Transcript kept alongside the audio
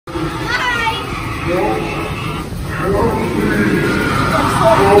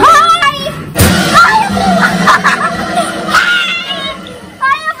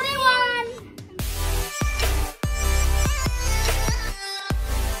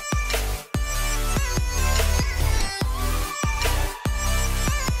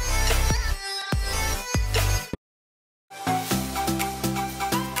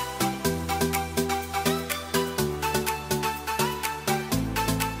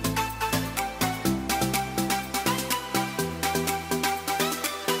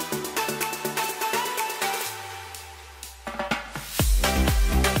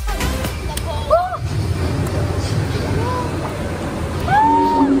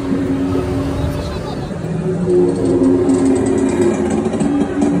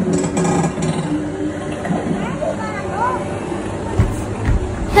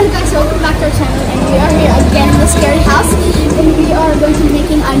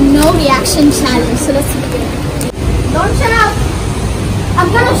no reaction challenge. So let's begin. Don't shut up. I'm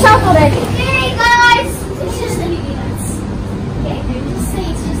gonna shout already. Hey guys, it's just the effects. Okay, just say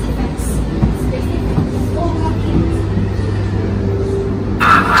it's just effects. It's just effects. Oh my God.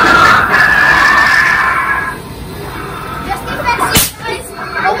 Just effects, guys.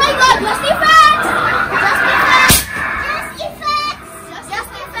 Oh my God, just effects. Just effects. Just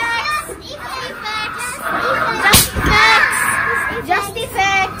effects. Just effects. Just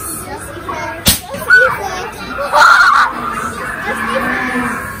effects. Just effects.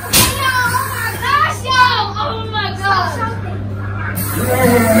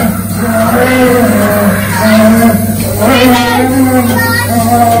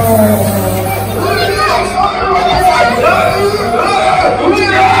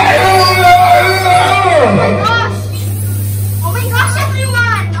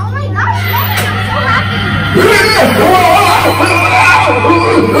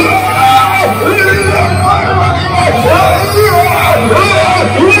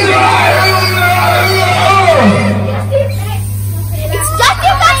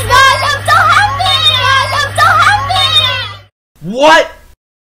 What?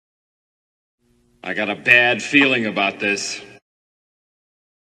 I got a bad feeling about this.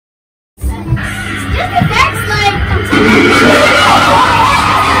 Just effects, like, I'm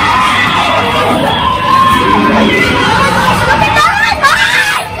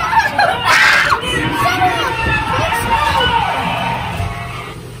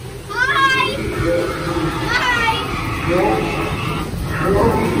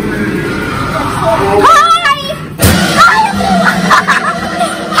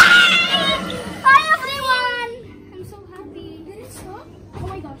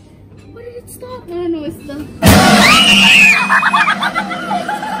stop. No, no, it's done. Okay.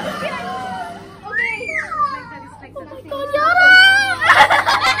 Oh my God, Yara!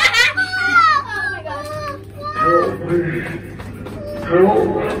 Oh my God. Help me.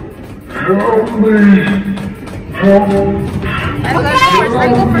 Help me. Help me.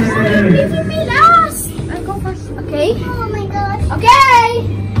 I'll go first. Leave me last. I'll go first. Okay. Oh my gosh. Okay.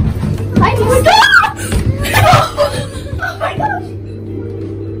 I'm going to. Oh my gosh.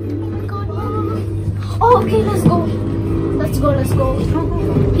 Oh, okay, let's go. Let's go, let's go.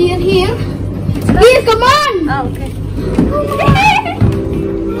 Here, here. Here, come on! Oh, okay.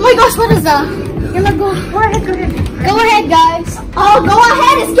 Oh my gosh, what is that? Yalla, go. Go ahead, go ahead. Go ahead, guys. Oh, go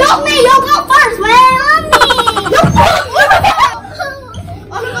ahead. Excuse me. You go first, man.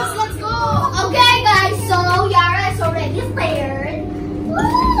 Oh my gosh, let's go. Okay, guys. So, Yara is already there.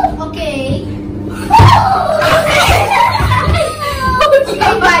 Okay.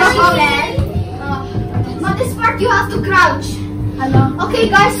 Okay, guys, then. On this part, you have to crouch. Hello. Okay,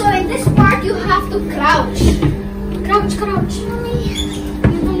 guys, so in this part, you have to crouch. Crouch, crouch.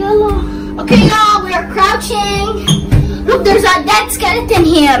 Yellow. Okay, now we are crouching. Look, there's a dead skeleton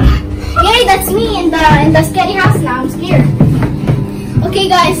here. Yay, that's me in the scary house now. I'm scared. Okay,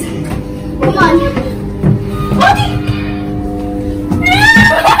 guys, come on.